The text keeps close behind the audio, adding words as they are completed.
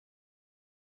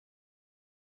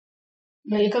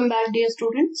Welcome back, dear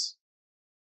students.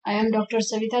 I am Dr.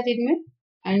 Savita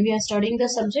and we are studying the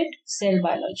subject cell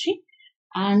biology,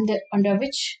 and under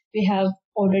which we have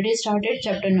already started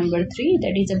chapter number 3,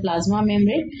 that is a plasma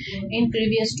membrane. In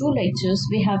previous 2 lectures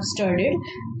we have studied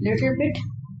little bit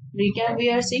recap we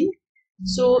are seeing.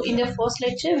 So in the first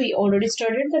lecture we already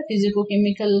studied the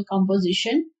physicochemical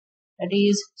composition, that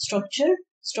is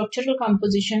structural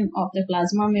composition of the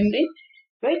plasma membrane.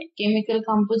 Right, chemical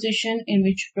composition in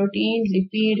which protein,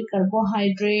 lipid,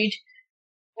 carbohydrate,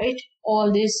 right,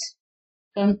 all these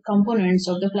components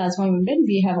of the plasma membrane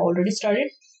we have already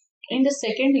studied. In the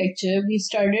second lecture, we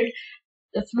studied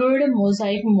the fluid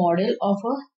mosaic model of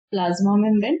a plasma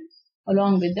membrane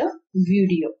along with the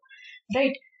video.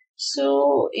 Right.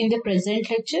 So in the present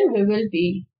lecture, we will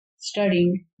be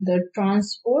studying the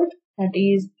transport, that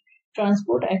is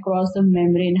transport across the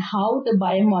membrane, how the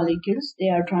biomolecules they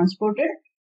are transported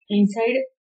inside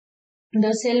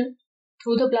the cell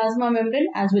through the plasma membrane,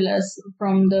 as well as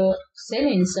from the cell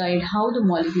inside how the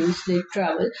molecules they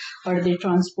travel or they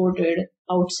transported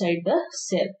outside the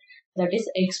cell, that is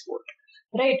export.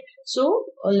 Right. So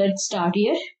let's start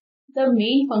here. The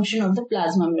main function of the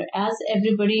plasma membrane, as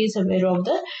everybody is aware of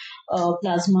the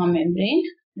plasma membrane,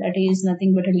 that is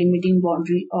nothing but a limiting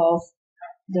boundary of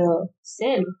the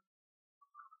cell.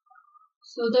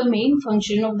 So the main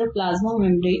function of the plasma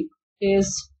membrane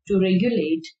is to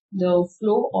regulate the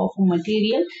flow of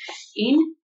material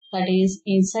that is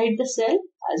inside the cell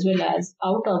as well as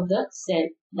out of the cell.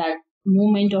 That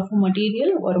movement of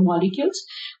material or molecules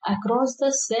across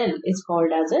the cell is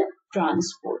called as a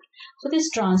transport. So this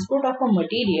transport of a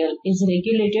material is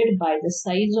regulated by the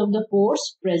size of the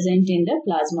pores present in the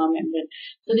plasma membrane.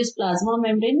 So this plasma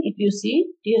membrane, if you see,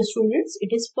 dear students,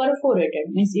 it is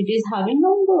perforated, means it is having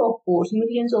number of pores,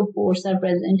 millions of pores are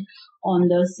present on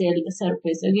the cell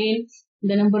surface. Again,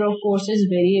 the number of pores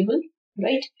is variable,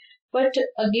 right? But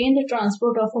again, the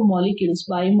transport of a molecules,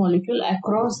 biomolecule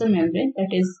across the membrane,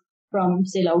 that is from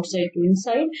cell outside to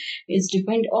inside, is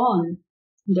depend on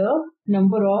the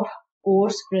number of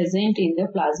pores present in the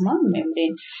plasma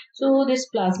membrane. So this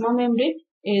plasma membrane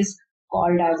is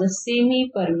called as a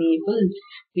semi-permeable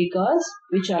because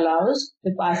which allows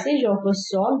the passage of a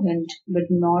solvent but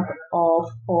not of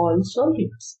all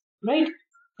solutes, right?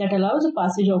 That allows the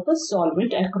passage of a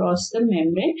solvent across the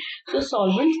membrane. So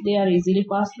solvents, they are easily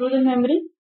passed through the membrane,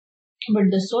 but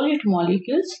the solute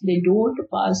molecules, they don't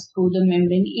pass through the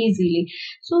membrane easily.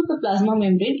 So the plasma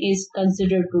membrane is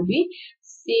considered to be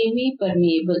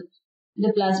semi-permeable.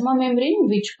 The plasma membrane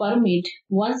which permit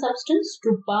one substance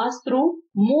to pass through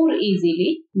more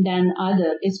easily than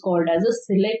other is called as a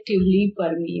selectively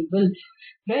permeable,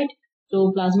 right?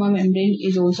 So plasma membrane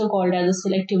is also called as a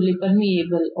selectively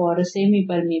permeable or a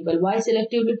semi-permeable. Why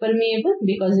selectively permeable?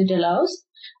 Because it allows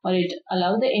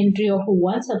the entry of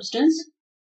one substance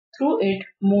through it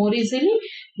more easily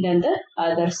than the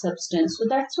other substance. So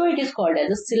that's why it is called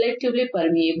as a selectively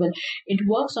permeable. It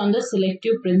works on the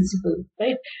selective principle,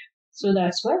 right? So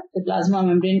that's why the plasma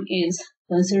membrane is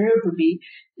considered to be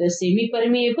the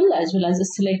semi-permeable as well as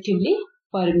a selectively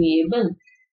permeable.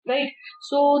 Right.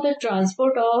 So the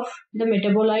transport of the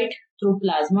metabolite through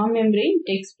plasma membrane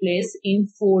takes place in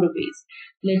 4 ways.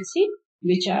 Let's see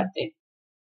which are they.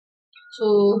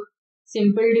 So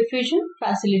simple diffusion,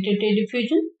 facilitated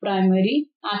diffusion, primary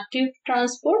active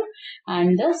transport,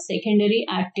 and the secondary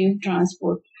active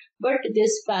transport. But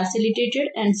this facilitated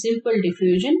and simple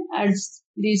diffusion, as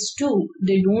these two,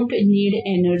 they don't need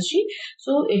energy,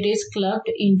 so it is clubbed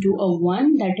into a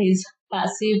one, that is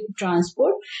passive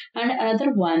transport, and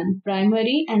another one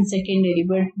primary and secondary,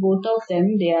 but both of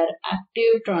them they are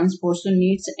active transport, so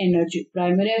needs energy.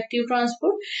 Primary active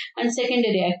transport and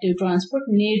secondary active transport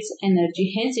needs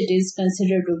energy, hence it is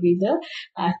considered to be the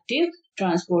active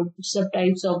transport,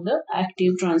 subtypes of the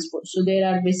active transport. So there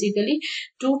are basically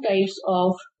 2 types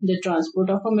of the transport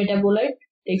of a metabolite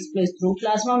takes place through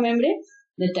plasma membrane.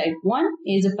 The type 1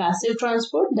 is a passive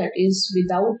transport, that is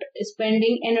without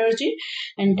spending energy,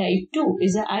 and type 2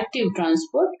 is an active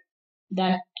transport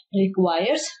that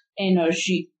requires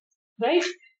energy, right?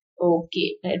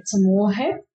 Okay, let's move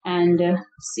ahead and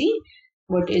see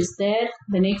what is there.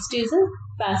 The next is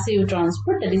a passive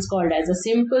transport, that is called as a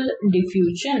simple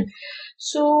diffusion.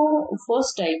 So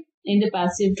first type in the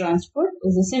passive transport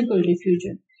is a simple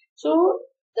diffusion. So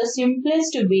the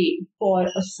simplest way for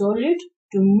a solid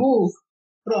to move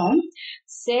from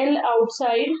cell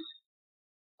outside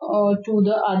to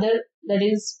the other, that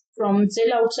is from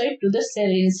cell outside to the cell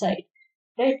inside,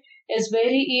 right, is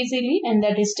very easily, and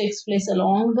that is takes place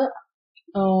along the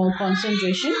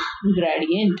concentration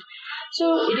gradient.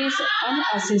 So it is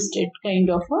unassisted kind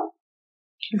of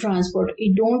a transport.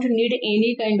 It don't need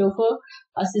any kind of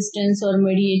a assistance or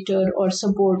mediator or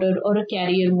supporter or a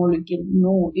carrier molecule.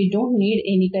 No, it don't need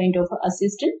any kind of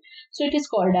assistance. So it is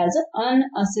called as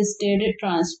unassisted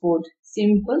transport.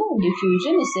 Simple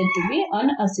diffusion is said to be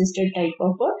unassisted type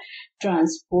of a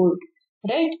transport,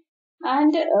 right?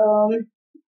 And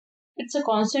its a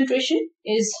concentration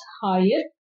is higher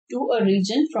to a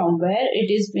region from where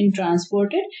it is being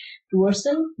transported towards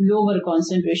a lower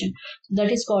concentration.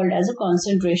 That is called as a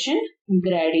concentration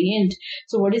gradient.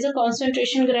 So what is a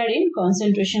concentration gradient?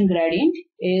 Concentration gradient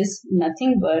is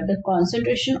nothing but the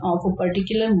concentration of a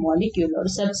particular molecule or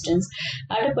substance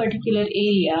at a particular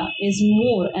area is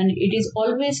more, and it is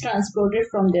always transported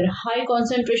from their high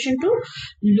concentration to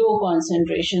low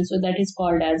concentration. So that is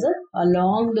called as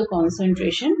along the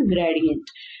concentration gradient,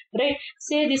 right?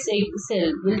 Say this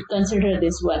cell, we'll consider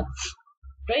this one,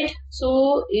 right?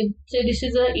 So say this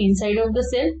is the inside of the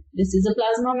cell, this is a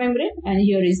plasma membrane, and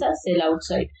here is a cell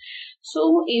outside.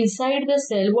 So inside the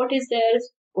cell, what is there?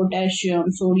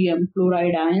 Potassium, sodium,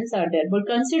 chloride ions are there. But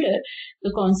consider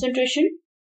the concentration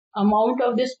amount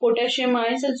of this potassium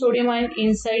ions and sodium ion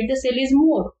inside the cell is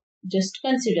more. Just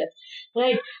consider,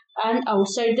 right? And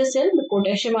outside the cell, the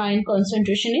potassium ion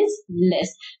concentration is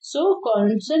less. So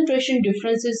concentration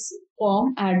differences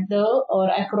form at the or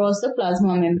across the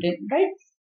plasma membrane, right?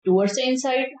 Towards the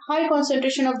inside, high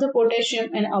concentration of the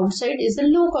potassium, and outside is the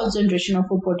low concentration of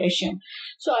potassium.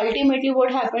 So ultimately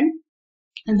what happened?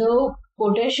 The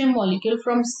potassium molecule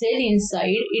from cell inside,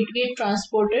 it get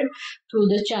transported through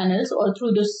the channels or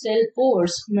through the cell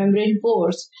pores, membrane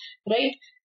pores, right,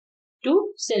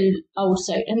 to cell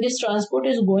outside, and this transport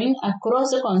is going across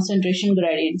the concentration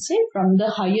gradient, say from the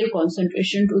higher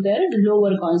concentration to their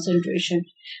lower concentration,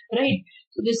 right?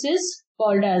 So this is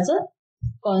called as a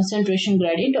concentration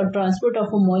gradient or transport of a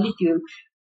molecule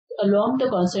along the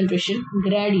concentration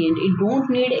gradient. It don't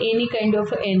need any kind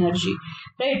of energy,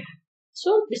 right?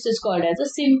 So this is called as a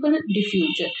simple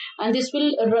diffusion, and this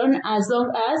will run as long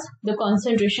as the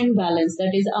concentration balance,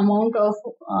 that is amount of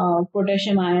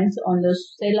potassium ions on the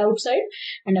cell outside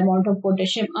and amount of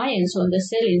potassium ions on the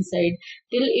cell inside,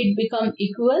 till it become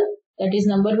equal, that is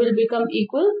number will become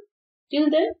equal. Till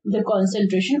then the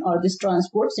concentration or this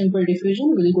transport simple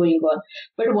diffusion will going on.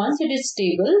 But once it is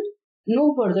stable,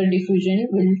 no further diffusion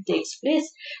will take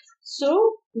place.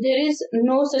 So there is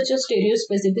no such a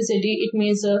stereospecificity. It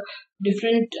means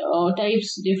different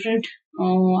types, different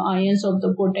ions of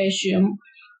the potassium,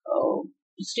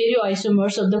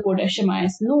 stereoisomers of the potassium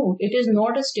ions. No, it is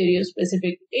not a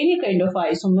stereospecific. Any kind of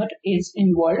isomer is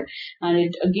involved, and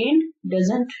it again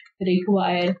doesn't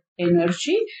require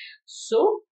energy.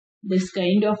 So this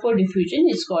kind of a diffusion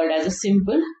is called as a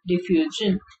simple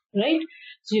diffusion, right?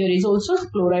 So here is also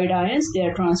chloride ions, they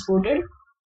are transported.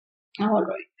 All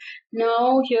right.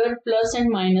 Now here plus and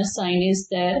minus sign is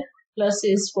there. Plus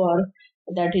is for,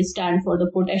 that is stand for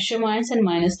the potassium ions, and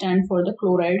minus stand for the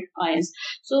chloride ions.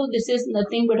 So this is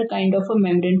nothing but a kind of a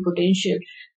membrane potential,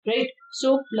 right?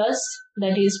 So plus,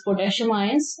 that is potassium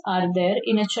ions are there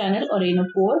in a channel or in a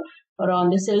pore or on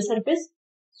the cell surface.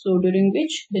 So during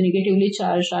which the negatively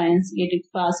charged ions get it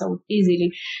pass out easily.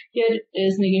 Here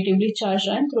is negatively charged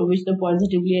ion through which the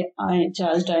positively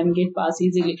charged ion get pass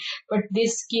easily. But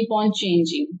this keep on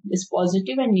changing. This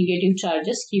positive and negative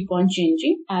charges keep on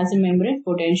changing as a membrane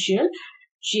potential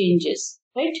changes,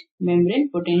 right? Membrane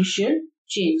potential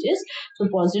changes. So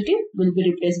positive will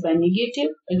be replaced by negative.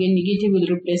 Again negative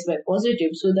will replace by positive.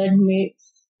 So that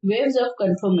waves of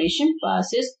conformation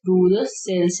passes through the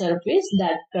cell surface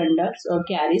that conducts or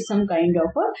carries some kind of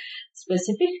a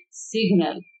specific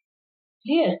signal.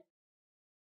 Here.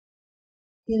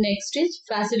 Next is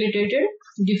facilitated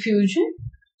diffusion.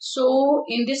 So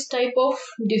in this type of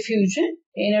diffusion,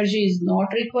 energy is not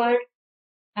required,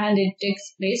 and it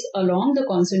takes place along the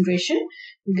concentration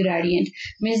gradient.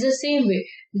 Means the same way,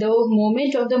 the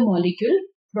movement of the molecule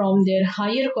from their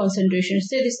higher concentration,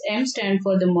 say this M stand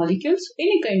for the molecules,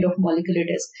 any kind of molecule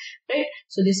it is, right?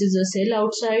 So this is a cell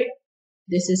outside,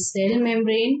 this is cell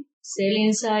membrane, cell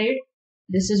inside,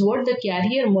 this is what the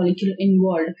carrier molecule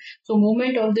involved. So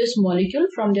movement of this molecule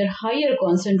from their higher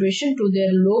concentration to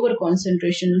their lower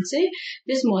concentration. Say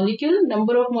this molecule,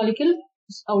 number of molecule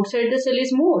outside the cell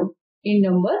is more in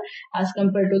number as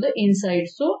compared to the inside.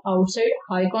 So outside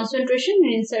high concentration,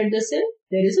 and inside the cell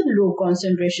there is a low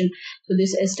concentration. So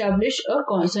this establish a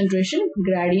concentration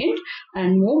gradient,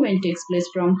 and movement takes place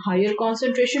from higher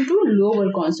concentration to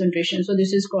lower concentration. So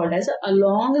this is called as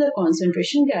along the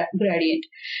concentration gradient.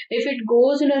 If it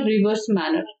goes in a reverse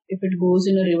manner,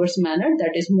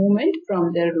 that is movement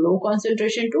from their low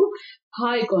concentration to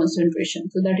high concentration.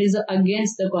 So that is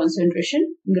against the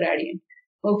concentration gradient.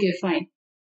 Okay, fine.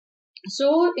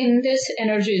 So in this,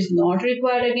 energy is not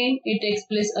required again. It takes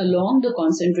place along the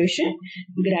concentration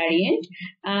gradient,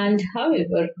 and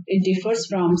however it differs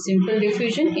from simple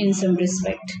diffusion in some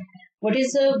respect. What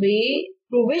is the way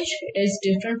through which it is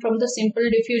different from the simple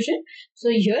diffusion? So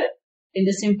here in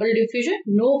the simple diffusion,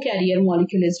 no carrier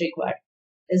molecule is required.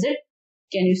 Is it?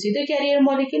 Can you see the carrier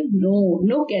molecule?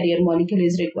 No carrier molecule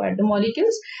is required. The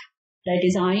molecules, that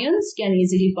is ions, can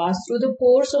easily pass through the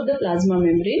pores of the plasma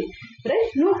membrane,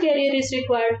 right? No carrier is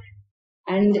required.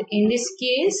 And in this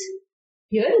case,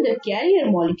 here the carrier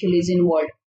molecule is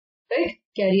involved, right?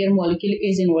 Carrier molecule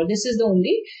is involved. This is the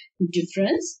only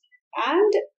difference.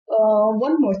 And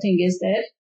one more thing is that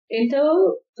in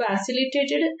the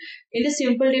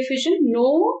simple diffusion,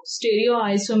 no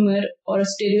stereoisomer or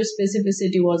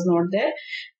stereospecificity was not there,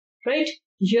 right?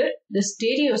 Here the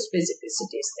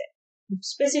stereospecificity is there.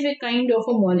 Specific kind of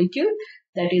a molecule,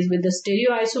 that is with the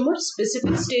stereoisomer,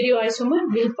 specific stereoisomer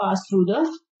will pass through the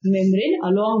membrane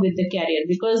along with the carrier,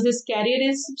 because this carrier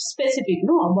is specific,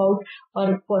 about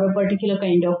or for a particular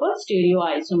kind of a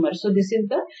stereoisomer. So this is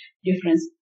the difference.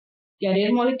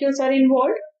 Carrier molecules are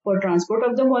involved for transport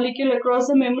of the molecule across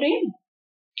the membrane,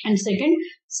 and second,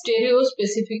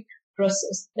 stereospecific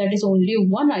process, that is only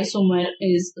one isomer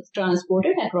is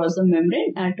transported across the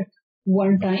membrane at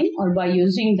one time or by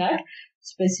using that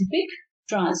specific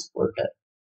transporter,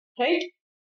 right?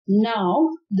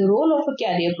 Now the role of a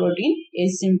carrier protein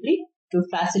is simply to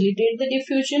facilitate the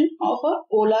diffusion of a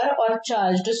polar or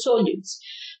charged solids.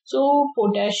 So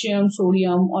potassium,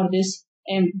 sodium, or this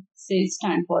M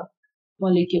stand for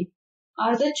molecule,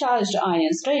 are the charged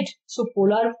ions, right? So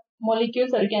polar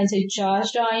molecules, or you can say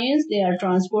charged ions, they are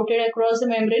transported across the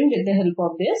membrane with the help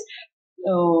of this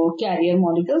carrier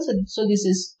molecule. So this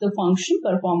is the function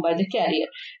performed by the carrier.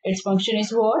 Its function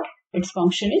is what? Its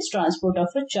function is transport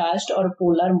of a charged or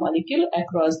polar molecule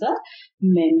across the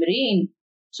membrane.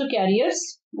 So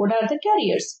carriers, what are the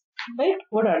carriers? Right?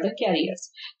 What are the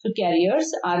carriers? So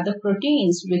carriers are the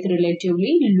proteins with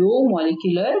relatively low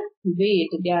molecular weight.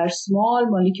 They are small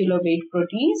molecular weight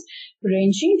proteins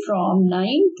ranging from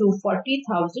 9 to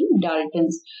 40,000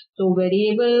 Daltons. So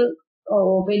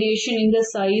variation in the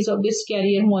size of this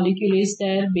carrier molecule is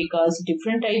there, because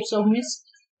different types of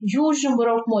huge number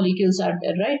of molecules are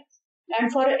there, right? And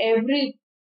for every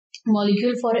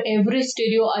molecule, for every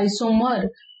stereoisomer,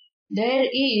 there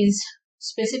is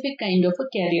specific kind of a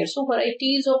carrier. So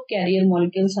varieties of carrier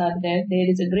molecules are there. There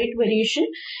is a great variation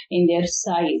in their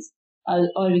size,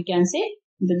 or we can say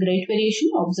the great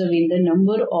variation observed in the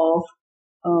number of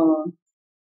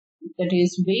that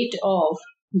is weight of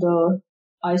the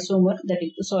isomer, that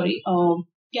is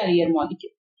carrier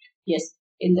molecule. Yes,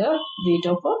 in the weight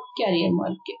of a carrier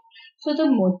molecule. So the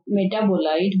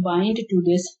metabolite bind to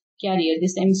this carrier.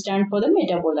 This M stand for the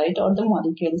metabolite or the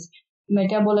molecules.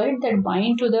 Metabolite that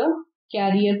bind to the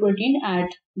carrier protein at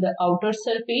the outer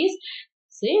surface.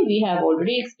 Say, we have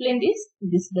already explained this.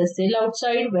 This is the cell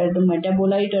outside where the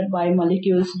metabolite or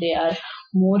biomolecules, they are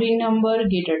more in number,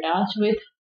 get attached with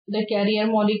the carrier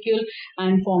molecule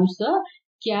and forms the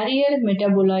carrier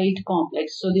metabolite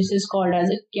complex. So this is called as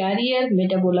a carrier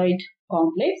metabolite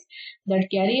complex. That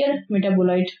carrier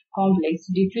metabolite complex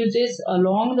diffuses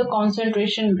along the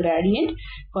concentration gradient.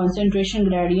 Concentration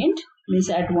gradient means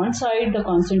at one side the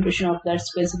concentration of that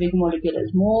specific molecule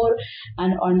is more,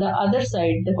 and on the other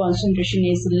side the concentration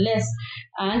is less,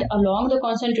 and along the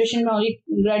concentration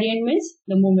gradient means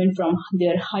the movement from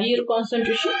their higher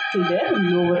concentration to their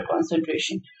lower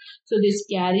concentration. So this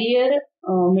carrier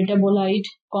metabolite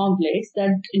complex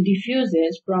that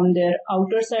diffuses from their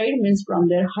outer side, means from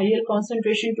their higher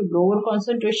concentration to lower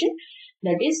concentration,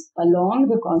 that is along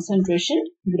the concentration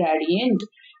gradient.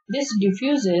 This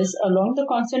diffuses along the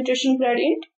concentration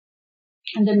gradient,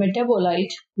 and the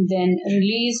metabolite then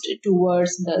released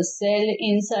towards the cell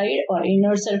inside or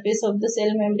inner surface of the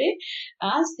cell membrane,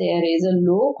 as there is a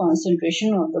low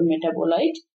concentration of the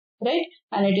metabolite, right?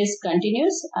 And it is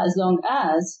continuous as long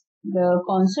as the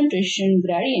concentration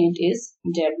gradient is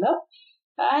developed.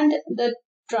 And the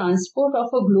transport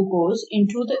of a glucose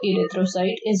into the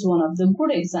erythrocyte is one of the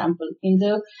good example. In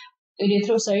the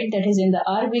erythrocyte, that is in the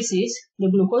RBCs, the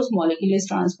glucose molecule is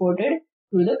transported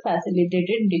through the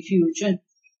facilitated diffusion,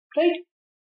 right?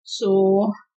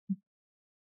 So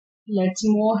let's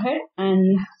move ahead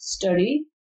and study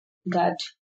that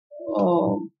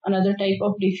another type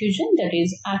of diffusion, that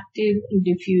is active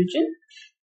diffusion.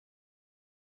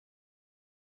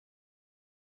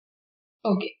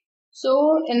 Okay,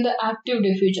 so in the active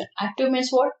diffusion, active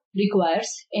means what?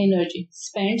 Requires energy,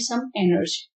 spend some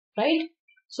energy, right?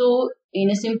 So in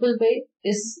a simple way,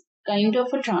 this kind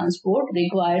of a transport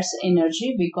requires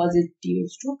energy because it is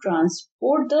used to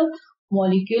transport the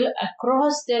molecule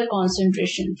across their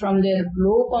concentration, from their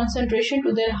low concentration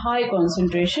to their high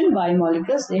concentration by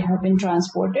molecules they have been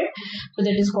transported. So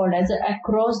that is called as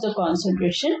across the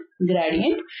concentration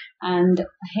gradient, and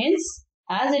hence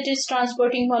as it is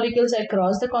transporting molecules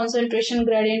across the concentration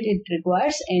gradient, it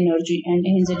requires energy, and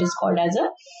hence it is called as a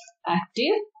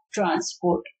active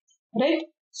transport, right?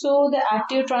 So the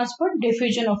active transport,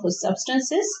 diffusion of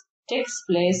substances takes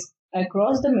place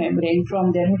across the membrane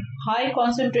from their high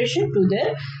concentration to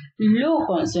their low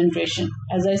concentration,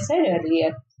 as I said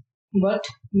earlier. But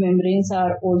membranes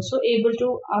are also able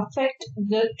to affect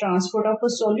the transport of a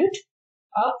solute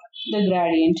up the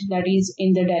gradient, that is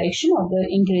in the direction of the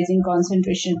increasing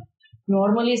concentration.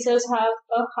 Normally cells have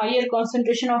a higher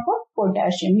concentration of a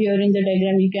potassium. Here in the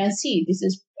diagram you can see this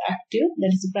is active,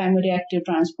 that is the primary active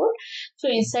transport. So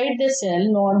inside the cell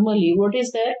normally what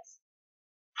is there?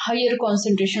 Higher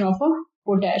concentration of a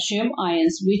potassium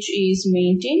ions, which is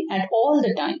maintained at all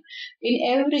the time.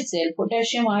 In every cell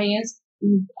potassium ions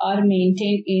are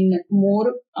maintained in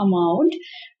more amount,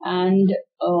 and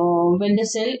when the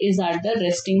cell is at the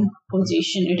resting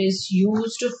position, it is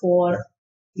used for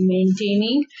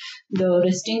maintaining the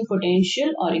resting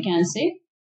potential, or you can say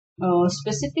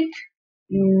specific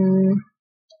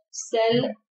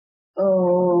cell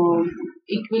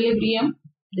equilibrium.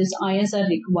 These ions are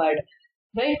required,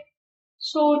 right?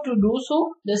 So to do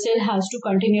so, the cell has to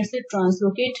continuously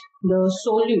translocate the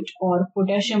solute or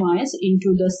potassium ions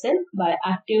into the cell by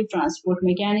active transport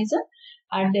mechanism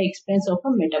at the expense of a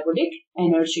metabolic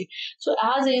energy. So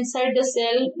as inside the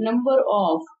cell number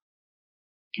of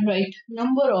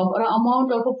or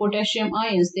amount of potassium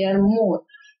ions, they are more,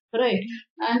 right?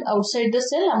 And outside the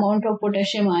cell amount of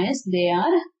potassium ions, they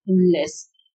are less.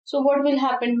 So what will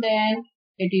happen then?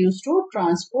 It used to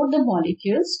transport the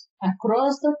molecules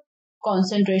across the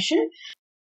concentration.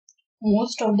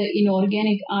 Most of the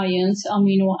inorganic ions,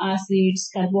 amino acids,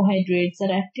 carbohydrates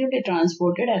are actively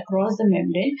transported across the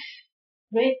membrane,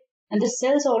 right? And the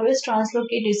cells always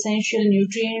translocate essential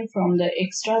nutrient from the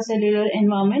extracellular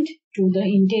environment to the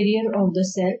interior of the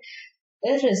cell,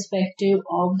 irrespective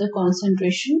of the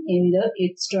concentration in the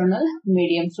external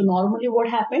medium. So normally what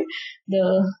happened?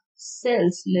 The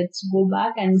cells, let's go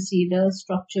back and see the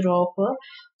structure of a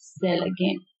cell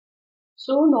again.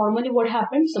 So normally what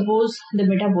happens, suppose the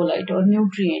metabolite or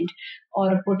nutrient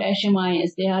or potassium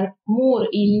ions, they are more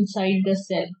inside the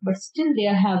cell, but still they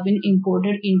have been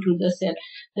imported into the cell.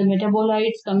 The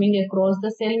metabolites coming across the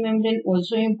cell membrane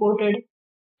also imported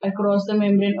across the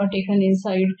membrane or taken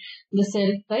inside the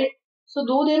cell, right? So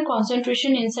though their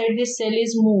concentration inside the cell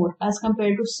is more as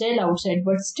compared to cell outside,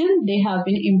 but still they have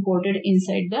been imported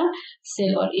inside the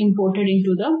cell or imported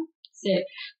into the cell.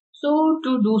 So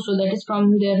to do so, that is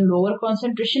from their lower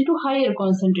concentration to higher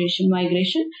concentration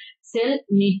migration, cell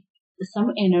need some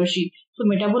energy. So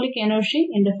metabolic energy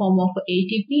in the form of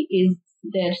ATP is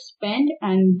there spent,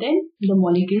 and then the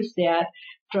molecules, they are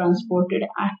transported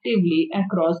actively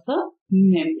across the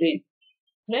membrane,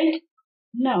 right?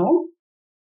 Now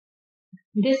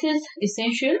this is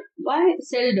essential. Why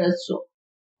cell does so?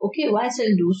 Okay, why cell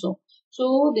do so?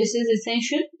 So this is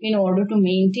essential in order to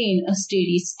maintain a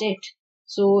steady state.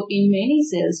 So in many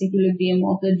cells, equilibrium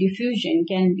of the diffusion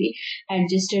can be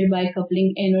adjusted by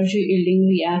coupling energy yielding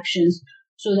reactions,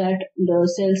 so that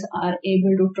the cells are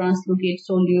able to translocate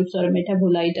solutes or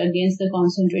metabolite against the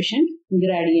concentration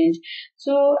gradient.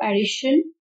 So addition,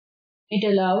 it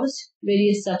allows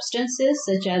various substances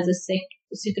such as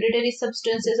secretory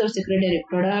substances or secretory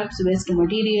products, waste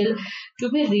material to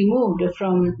be removed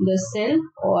from the cell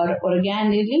or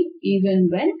organelle even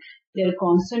when their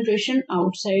concentration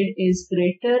outside is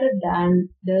greater than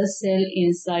the cell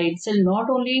inside. Cell not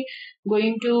only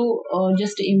going to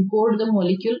just import the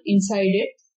molecule inside it,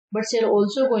 but cell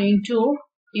also going to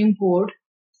import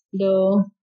the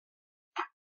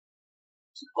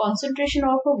concentration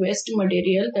of a waste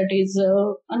material, that is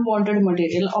unwanted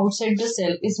material outside the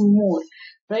cell is more,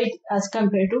 right, as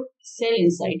compared to cell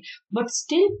inside. But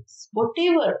still,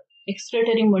 whatever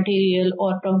excretory material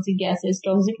or toxic gases,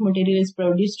 toxic material is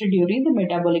produced during the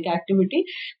metabolic activity,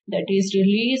 that is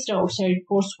released outside,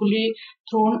 forcefully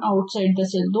thrown outside the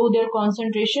cell. Though their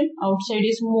concentration outside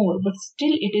is more, but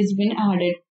still it is been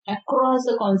added across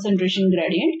the concentration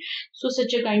gradient. So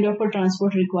such a kind of a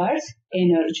transport requires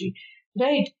energy,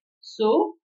 right?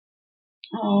 So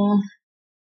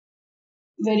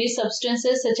various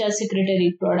substances such as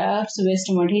secretory products, waste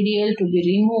material to be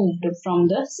removed from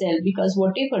the cell, because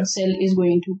whatever cell is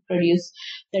going to produce,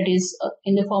 that is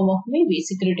in the form of maybe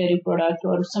secretory product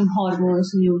or some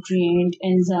hormones, nutrient,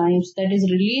 enzymes, that is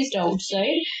released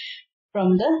outside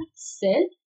from the cell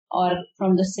or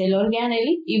from the cell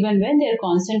organelle even when their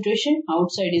concentration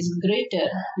outside is greater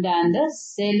than the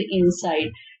cell inside.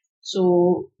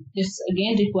 So this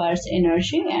again requires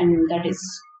energy, and that is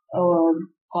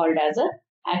called as a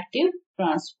active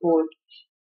transport.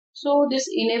 So this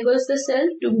enables the cell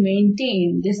to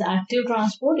maintain, this active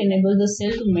transport enables the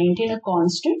cell to maintain a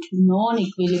constant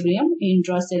non-equilibrium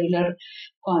intracellular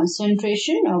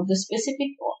concentration of the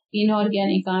specific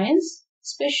inorganic ions,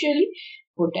 especially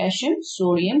potassium,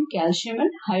 sodium, calcium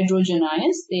and hydrogen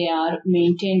ions. They are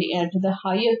maintained at the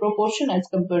higher proportion as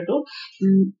compared to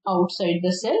outside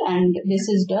the cell, and this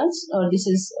is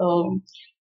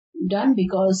done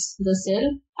because the cell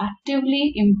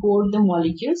actively import the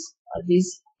molecules,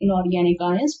 these inorganic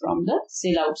ions, from the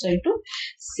cell outside to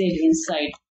cell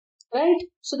inside. Right?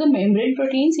 So the membrane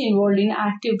proteins involved in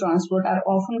active transport are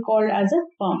often called as a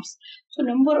pumps. So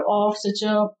number of such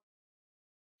a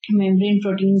membrane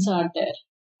proteins are there,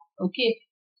 okay,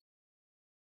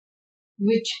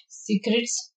 which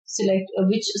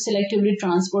selectively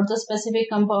transport the specific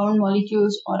compound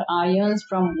molecules or ions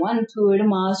from one fluid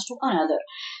mass to another.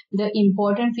 The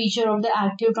important feature of the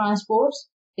active transports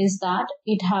is that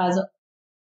it has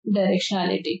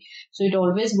directionality. So it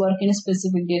always works in a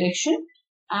specific direction.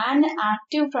 An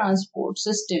active transport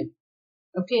system,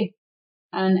 okay,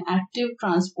 an active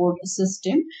transport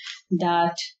system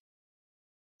that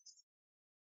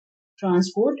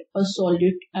transport a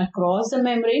solute across the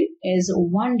membrane is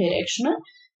one directional,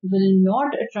 will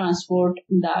not transport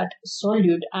that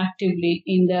solute actively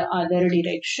in the other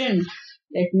direction.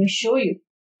 Let me show you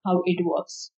how it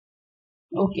works.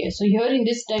 Okay, so here in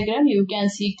this diagram you can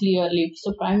see clearly.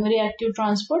 So primary active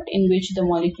transport, in which the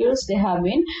molecules they have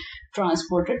been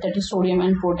transported, that is sodium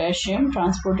and potassium,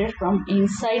 transported from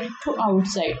inside to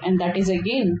outside, and that is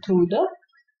again through the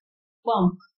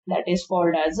pump that is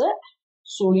called as a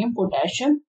sodium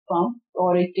potassium pump,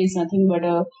 or it is nothing but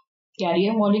a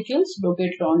carrier molecules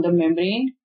located on the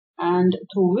membrane and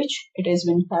through which it has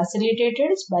been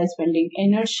facilitated by spending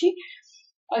energy.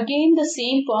 Again, the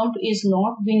same pump is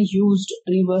not being used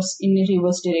in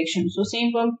reverse direction. So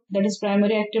same pump, that is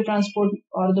primary active transport,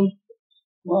 or the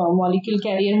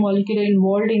carrier molecule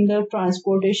involved in the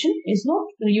transportation, is not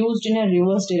used in a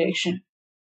reverse direction.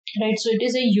 Right, so it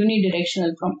is a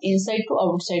unidirectional, from inside to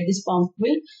outside. This pump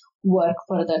will work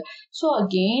further. So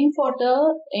again, for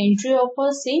the entry of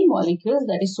a same molecules,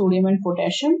 that is sodium and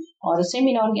potassium, or the same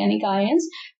inorganic ions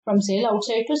from cell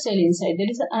outside to cell inside, there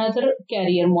is another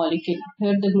carrier molecule.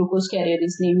 Here the glucose carrier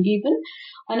is name given.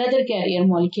 Another carrier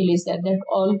molecule is that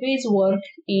always work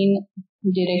in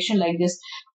direction like this,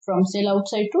 from cell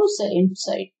outside to cell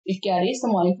inside. It carries the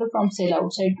molecule from cell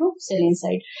outside to cell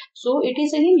inside. So it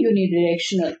is again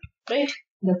unidirectional, right?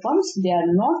 The pumps, they are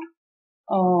not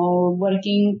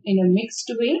working in a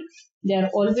mixed way. They are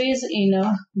always in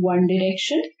a one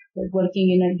direction,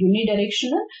 working in a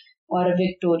unidirectional or a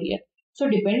vectorial. So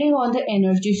depending on the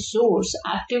energy source,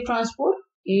 active transport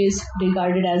is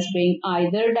regarded as being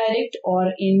either direct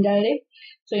or indirect.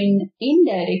 So in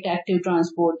indirect active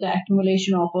transport, the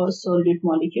accumulation of solute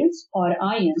molecules or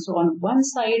ions on one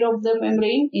side of the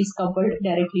membrane is coupled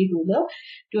directly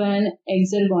to an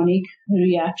exergonic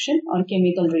reaction or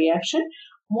chemical reaction,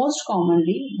 most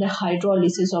commonly the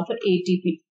hydrolysis of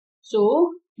ATP. So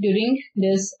during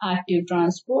this active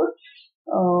transport,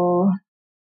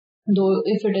 though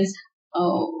if it is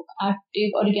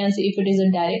active, or you can say if it is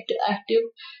a direct active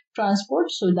transport,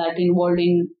 so that involved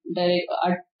in direct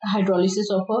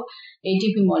hydrolysis of a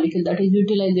ATP molecule, that is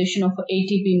utilization of a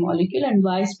ATP molecule, and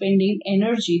by spending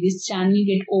energy, this channel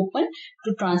get open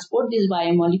to transport these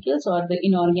biomolecules or the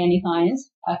inorganic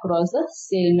ions across the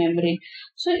cell membrane.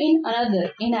 So in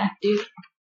another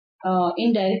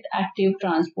indirect active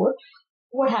transport,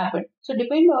 what happened? So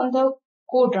depend on the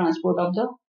co-transport of the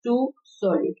two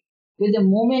solute. With the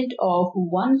movement of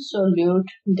one solute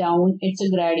down its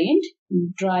gradient,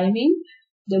 driving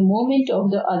the movement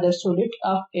of the other solute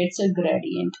up its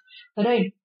gradient.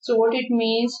 Right. So what it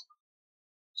means?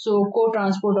 So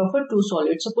co-transport of a two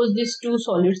solids. Suppose these two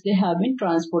solids, they have been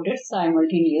transported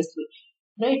simultaneously.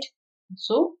 Right.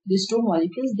 So these two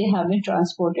molecules, they have been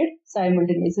transported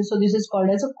simultaneously. So this is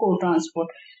called as a co-transport.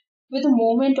 With the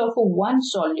movement of a one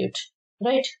solute.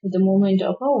 Right, with the movement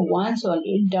of a one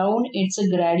solute down its a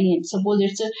gradient. Suppose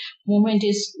its a movement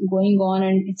is going on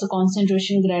and its a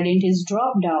concentration gradient is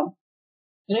dropped down.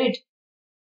 Right.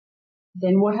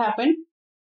 Then what happened?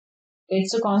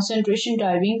 it's a concentration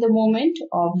driving the movement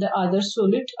of the other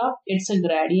solid up. It's a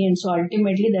gradient. So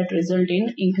ultimately that result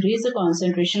in increase the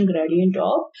concentration gradient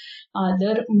of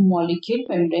other molecule.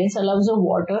 Membranes allows the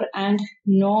water and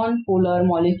non-polar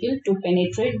molecule to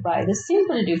penetrate by the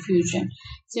simple diffusion.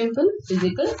 Simple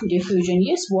physical diffusion.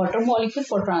 Yes, water molecule,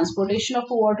 for transportation of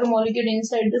a water molecule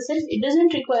inside the cell, it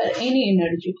doesn't require any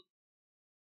energy.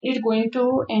 It's going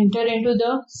to enter into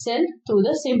the cell through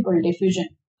the simple diffusion.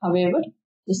 However,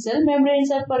 the cell membranes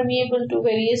are permeable to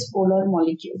various polar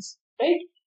molecules, right?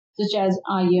 Such as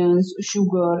ions,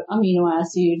 sugar, amino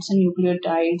acids,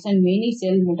 nucleotides, and many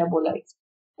cell metabolites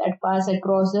that pass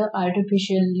across the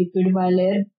artificial lipid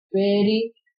bilayer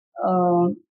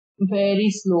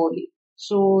very slowly.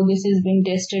 So this is being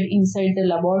tested inside the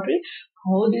laboratory,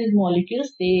 how these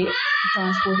molecules they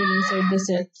transported inside the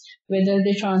cell, whether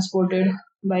they transported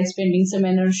by spending some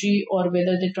energy or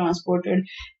whether they transported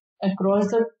across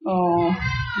the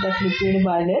that lipid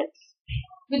bilayer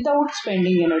without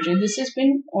spending energy. This has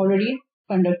been already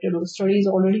conducted, study is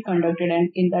already conducted, and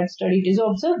in that study it is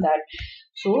observed that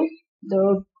so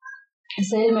the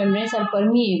cell membranes are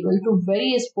permeable to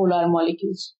various polar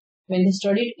molecules. When they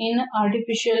studied in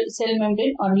artificial cell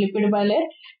membrane or lipid bilayer,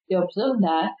 they observed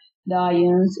that the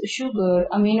ions, sugar,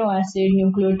 amino acid,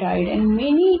 nucleotide, and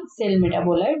many cell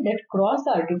metabolites that cross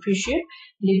the artificial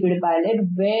lipid bilayer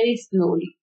very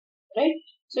slowly, right?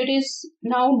 So it is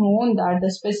now known that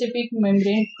the specific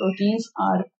membrane proteins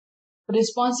are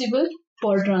responsible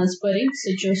for transferring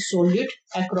such a solute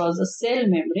across the cell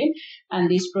membrane, and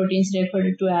these proteins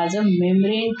referred to as a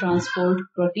membrane transport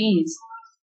proteins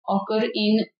occur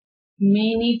in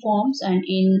many forms and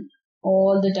in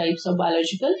all the types of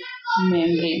biological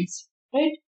membranes,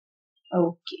 right?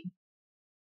 Okay.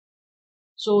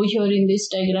 So here in this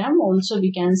diagram also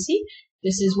we can see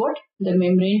this is what the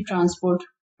membrane transport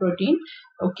protein.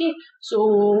 Okay,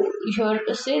 so here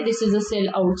say this is a cell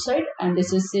outside and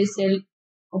this is say cell.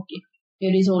 Okay,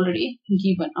 here is already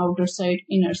given outer side,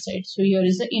 inner side. So here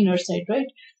is the inner side, right?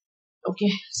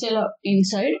 Okay, cell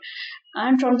inside,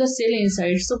 and from the cell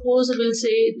inside, suppose we'll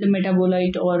say the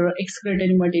metabolite or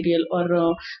excretory material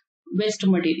or waste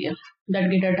material that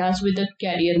get attached with a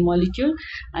carrier molecule,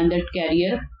 and that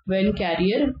carrier, when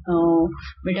carrier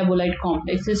metabolite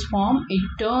complex is formed, it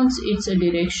turns its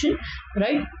direction,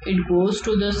 right? It goes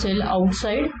to the cell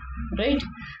outside, right?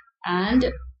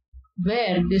 And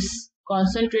where this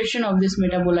concentration of this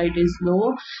metabolite is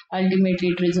low, ultimately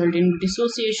it results in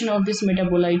dissociation of this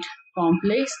metabolite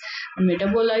complex. A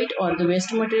metabolite or the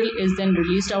waste material is then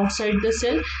released outside the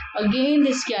cell. Again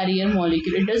this carrier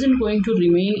molecule, it doesn't going to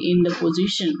remain in the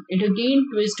position, it again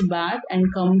twist back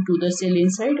and come to the cell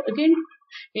inside, again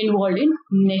involved in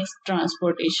next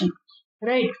transportation,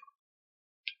 right?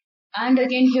 And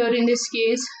again here in this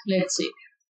case, let's say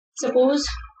suppose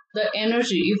the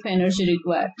energy, if energy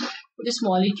required, this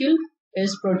molecule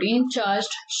is protein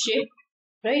charged shape,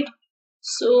 right?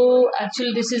 So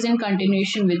actually this is in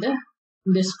continuation with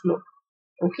this flow.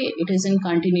 Okay, it is in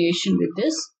continuation with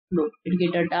this flow. It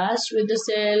get attached with the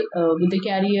cell, with the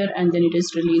carrier, and then it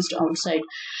is released outside.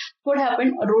 What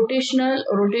happened? A rotation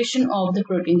of the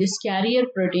protein. This carrier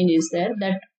protein is there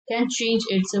that can change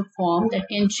its form, that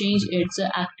can change its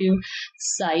active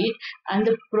site, and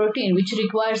the protein which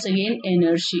requires again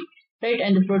energy, right?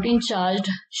 And the protein charged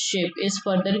shape is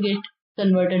further get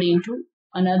converted into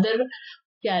another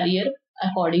carrier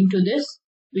according to this,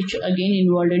 which again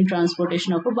involved in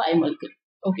transportation of a biomolecule.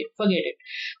 Okay, forget it.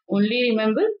 Only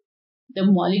remember the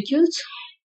molecules,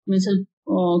 means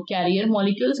carrier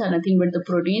molecules are nothing but the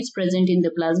proteins present in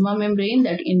the plasma membrane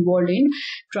that involved in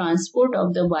transport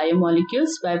of the biomolecules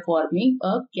by forming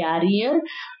a carrier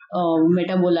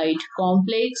metabolite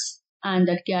complex, and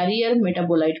that carrier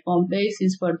metabolite complex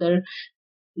is further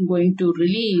going to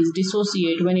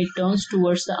dissociate when it turns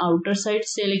towards the outer side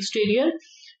cell exterior,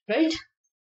 right?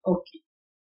 Okay.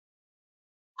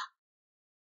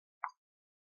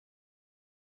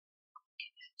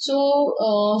 So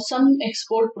some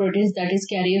export proteins, that is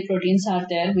carrier proteins, are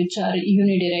there which are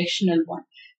unidirectional one,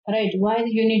 right? Why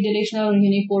unidirectional or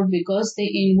uniport? Because they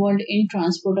involved in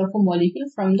transport of a molecule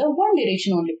from the one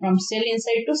direction only, from cell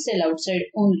inside to cell outside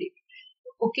only.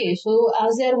 Okay, so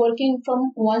as they are working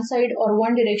from one side or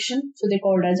one direction, so they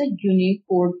called as a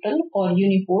uniportal or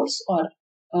uniports or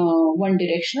one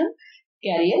directional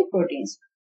carrier proteins.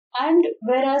 And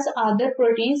whereas other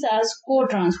proteins as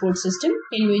co-transport system,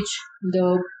 in which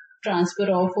the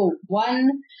transfer of one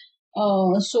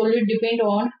solid depend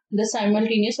on the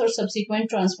simultaneous or subsequent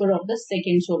transfer of the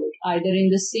second solid, either in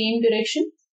the same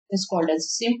direction is called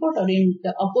as symport, or in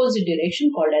the opposite direction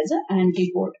called as an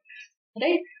antiport,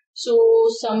 right? So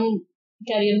some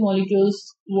carrier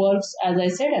molecules works as I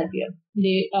said earlier.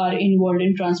 They are involved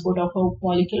in transport of a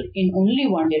molecule in only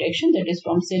one direction, that is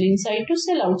from cell inside to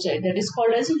cell outside. That is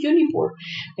called as a unipode.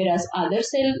 Whereas other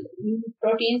cell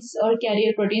proteins or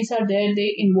carrier proteins are there,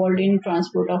 they involved in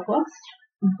transport of a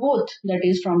both, that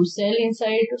is from cell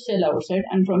inside to cell outside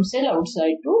and from cell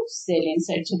outside to cell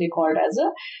inside. So they called as a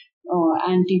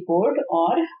antipode,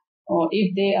 or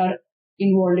if they are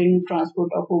involved in transport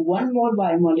of a one more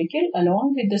biomolecule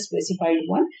along with the specified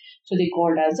one, so they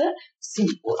called as a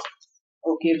sympode.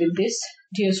 Okay, with this,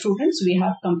 dear students, we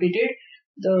have completed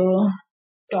the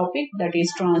topic, that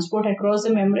is transport across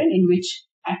the membrane, in which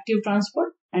active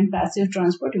transport and passive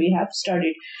transport we have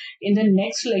studied. In the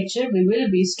next lecture, we will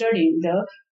be studying the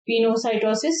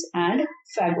pinocytosis and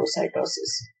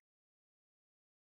phagocytosis.